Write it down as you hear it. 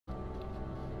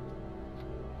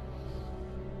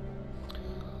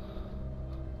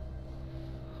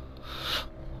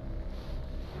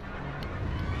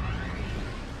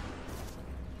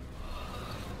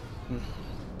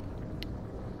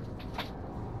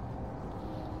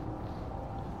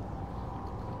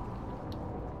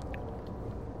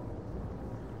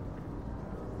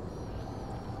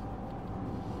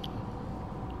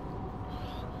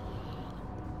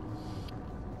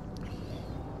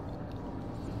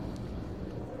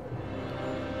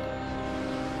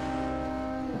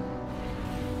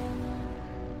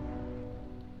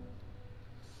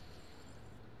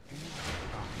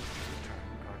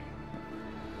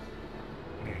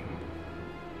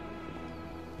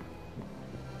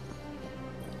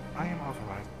I am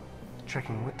authorized.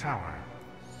 Checking with tower.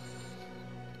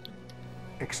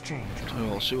 Exchange. So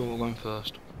we'll see where we're going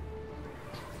first.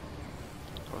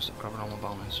 Gotta start grabbing all my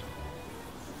bounties.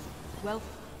 Well,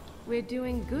 we're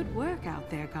doing good work out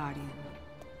there, Guardian.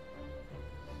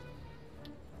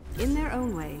 In their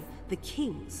own way, the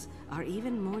Kings are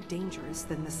even more dangerous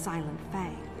than the Silent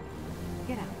Fang.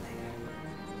 Get out there.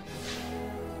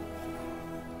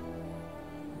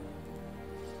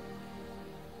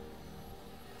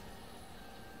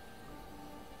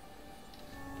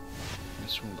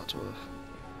 Let's swing back to Earth.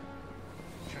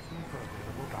 Checking for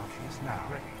available bounties now.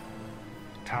 Ready.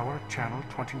 Tower channel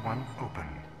 21 open.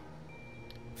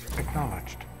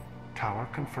 Acknowledged. Tower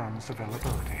confirms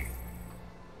availability.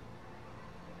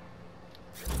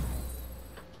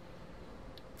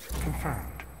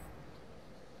 Confirmed.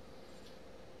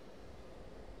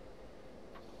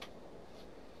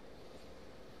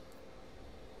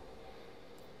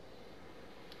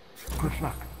 Good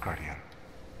luck, Guardian.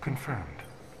 Confirmed.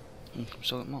 Can we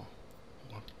sell it more?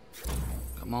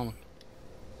 Got more then.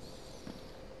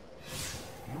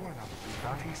 You are now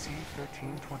bounty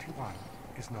C-1321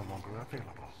 is no longer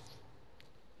available.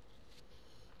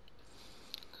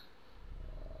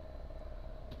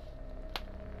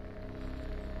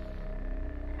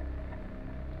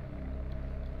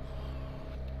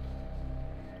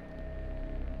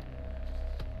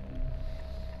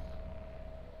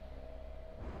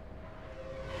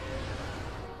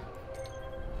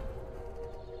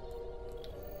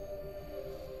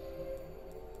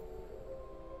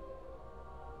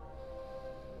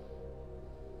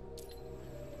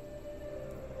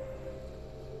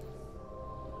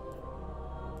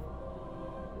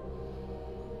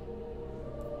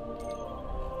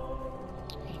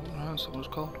 That's what it's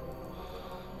called.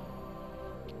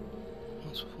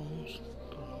 That's falls.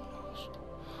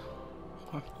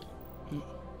 Okay.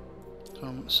 So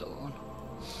I'm gonna sell it on.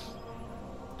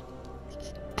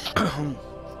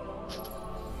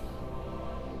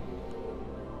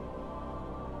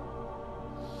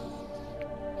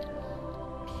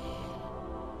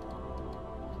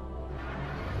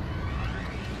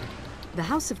 The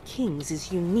House of Kings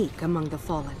is unique among the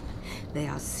Fallen. They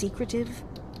are secretive,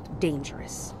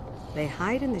 dangerous. They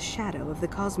hide in the shadow of the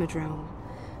Cosmodrome,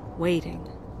 waiting,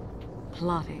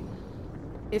 plotting.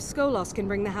 If Skolos can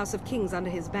bring the House of Kings under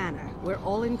his banner, we're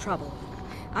all in trouble.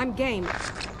 I'm game.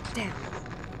 Damn.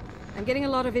 I'm getting a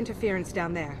lot of interference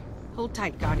down there. Hold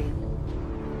tight, Guardian.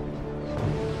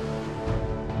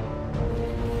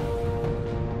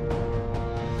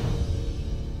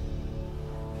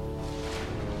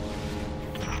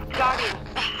 Guardian.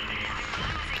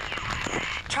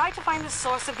 Try to find the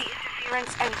source of the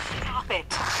interference and stop it.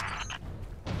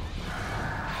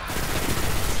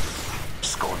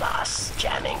 Skolas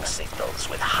jamming signals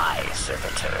with high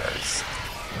servitors.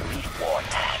 Read war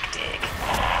tactic.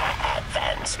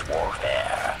 Advanced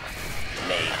warfare.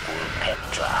 May fool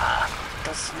Petra.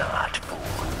 Does not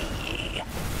fool me.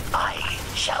 I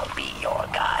shall be your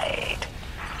guide.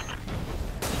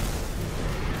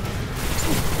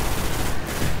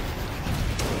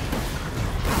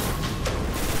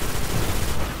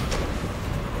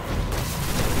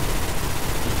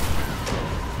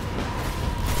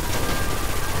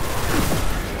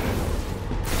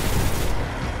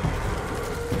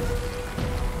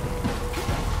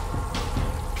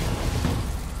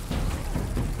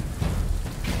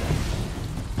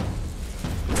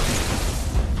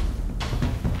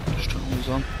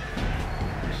 On.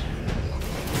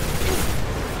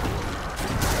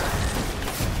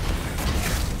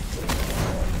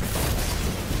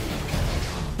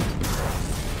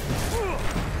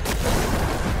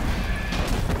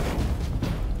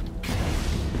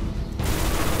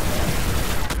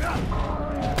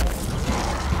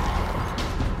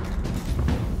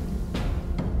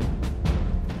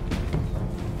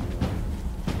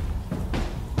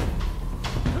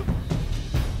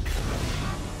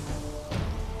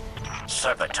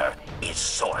 Servitor is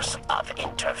source of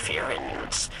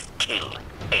interference. Kill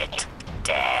it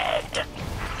dead.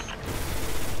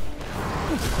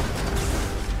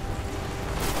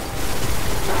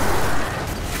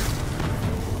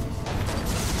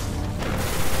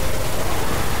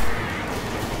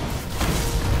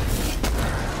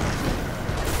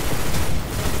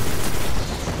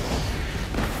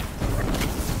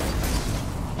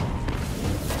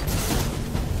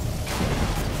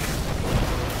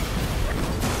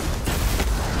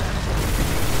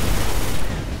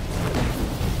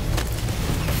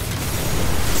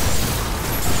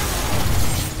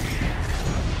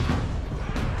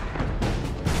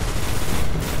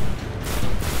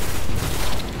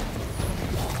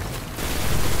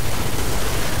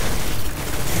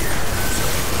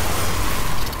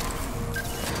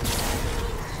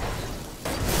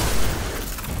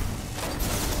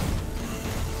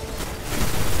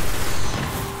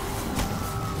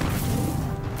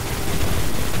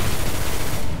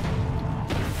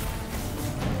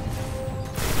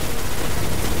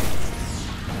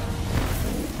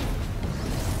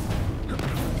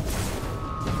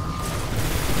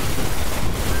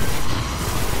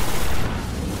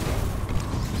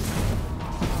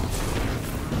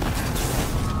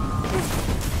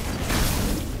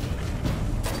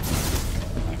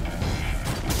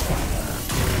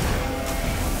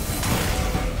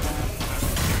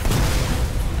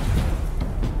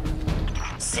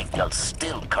 Signal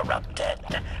still corrupted.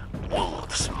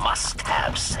 Wolves must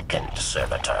have second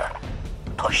servitor.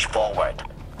 Push forward.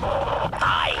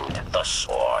 Find the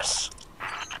source.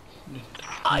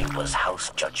 I was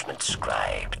House Judgment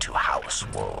Scribe to House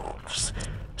Wolves.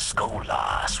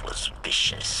 Skolas was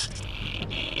vicious,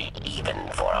 even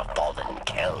for a fallen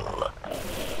Kell.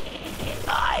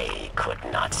 I could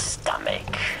not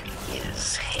stomach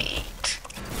his hate.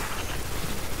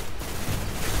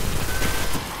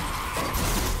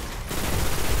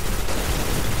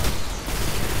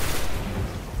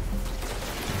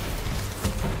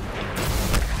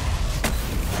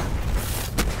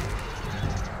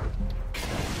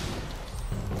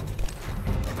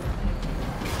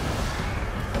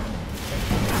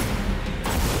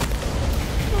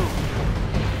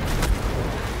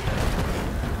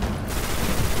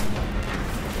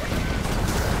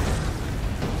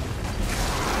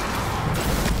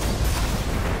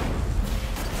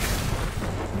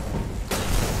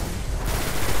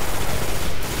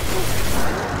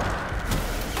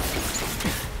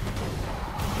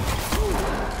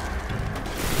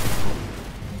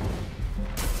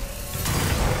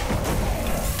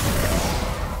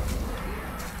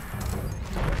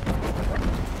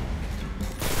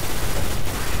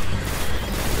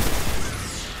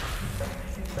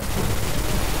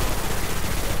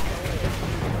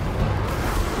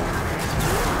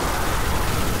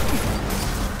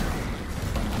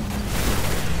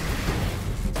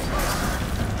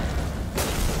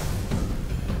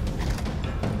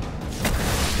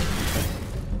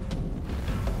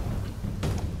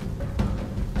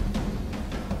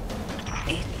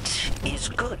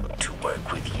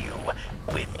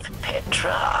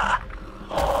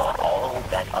 All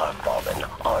that are fallen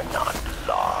are not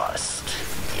lost.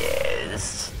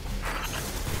 Yes.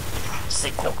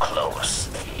 Signal close.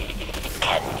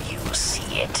 Can you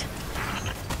see it?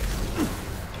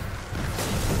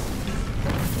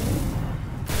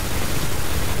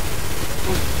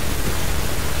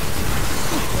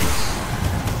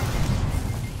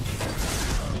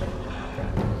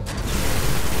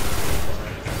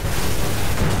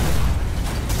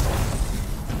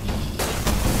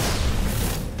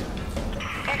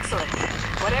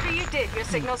 Your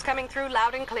signal's coming through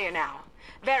loud and clear now.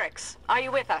 Varix, are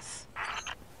you with us?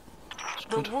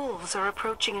 The wolves are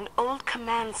approaching an old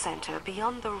command center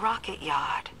beyond the rocket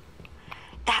yard.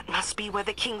 That must be where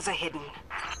the kings are hidden.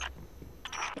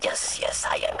 Yes,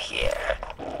 I am here.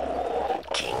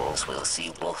 Kings will see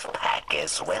Wolfpack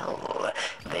as well.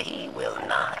 They will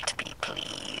not be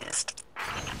pleased.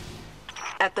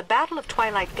 At the Battle of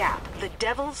Twilight Gap, the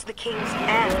Devils, the Kings,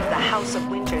 and the House of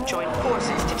Winter joined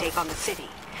forces to take on the city.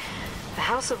 The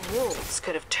House of Wolves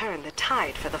could have turned the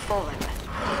tide for the Fallen,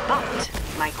 but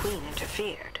my queen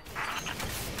interfered.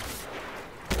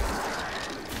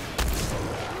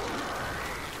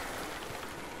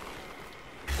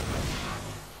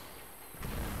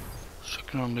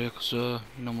 Checking around here because you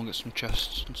know we'll get some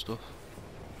chests and stuff.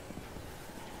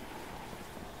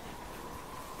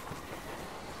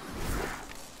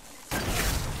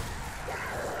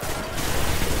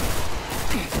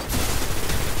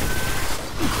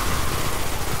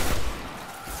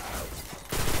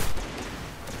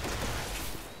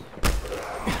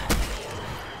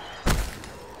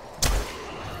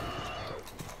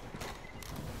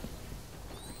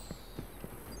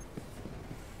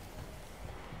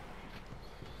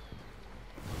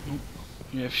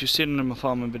 Yeah, if you've seen in my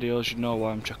farming videos, you know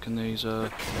why I'm checking these.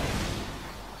 It's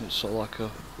sort of like a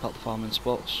pet farming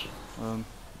spots.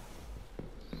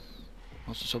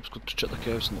 Also, it's good to check the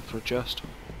caves and look for a chest.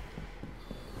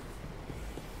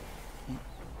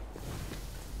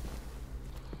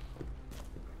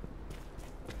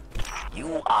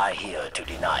 You are here to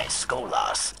deny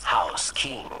Skolas House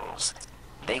Kings.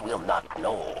 They will not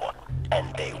know,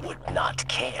 and they would not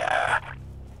care.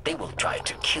 They will try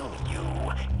to kill you.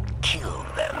 Kill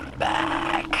them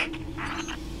back.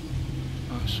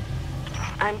 Nice.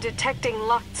 I'm detecting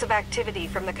lots of activity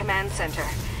from the command center.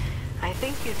 I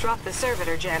think you dropped the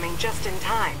servitor jamming just in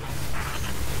time.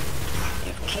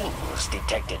 If Kings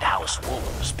detected House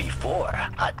Wolves before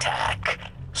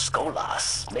attack,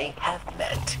 Skolas may have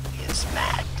met his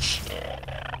match.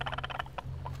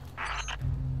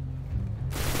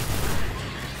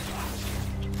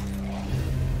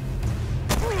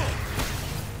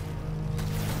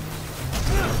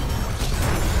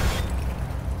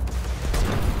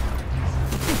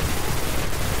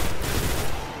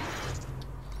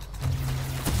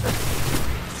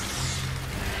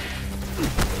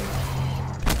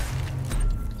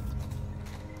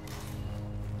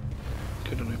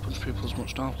 People as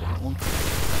much now for that one.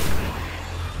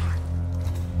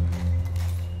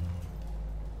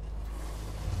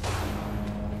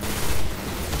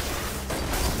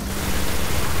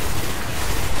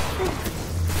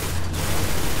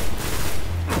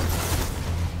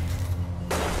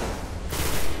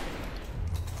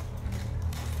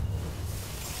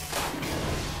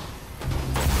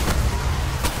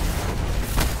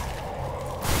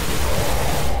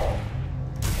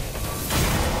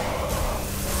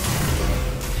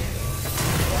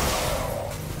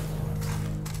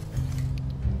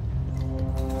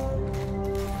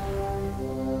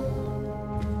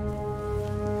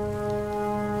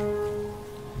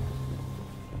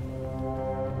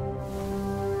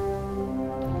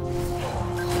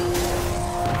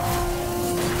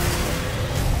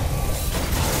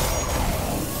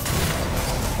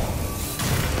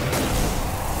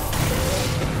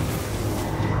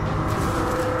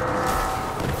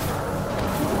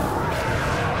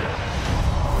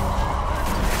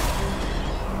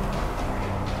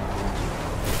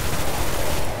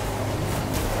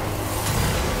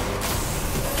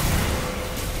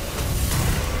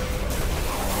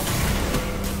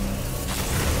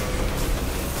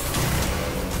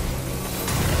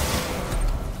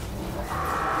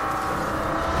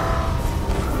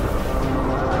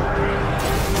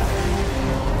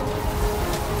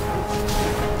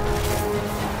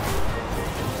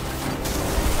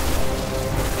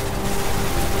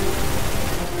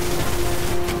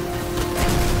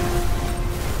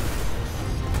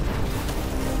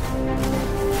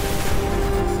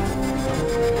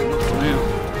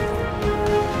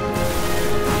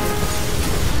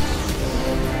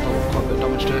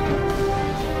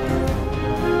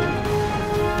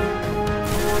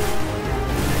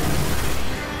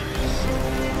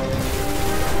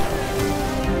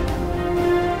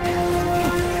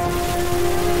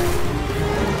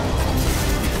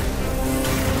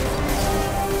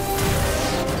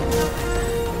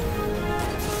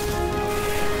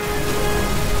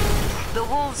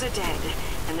 lords are dead,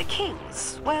 and the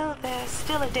kings, well, they're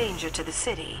still a danger to the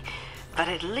city. But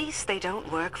at least they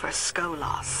don't work for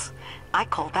Skolas. I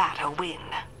call that a win.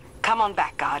 Come on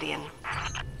back, Guardian.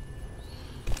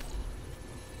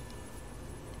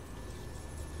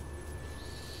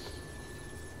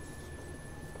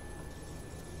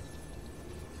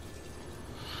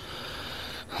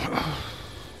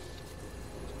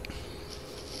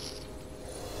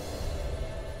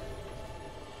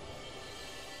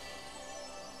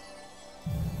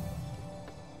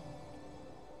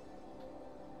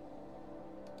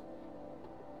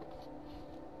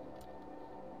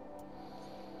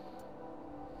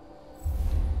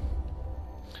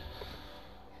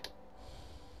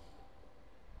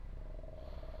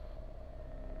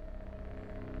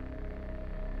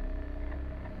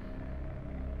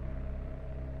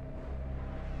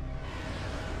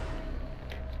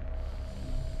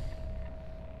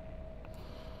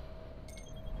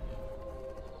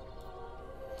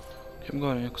 I'm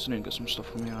going here because I need to get some stuff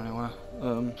from here anyway.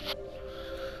 I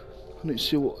need to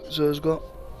see what Zer's got.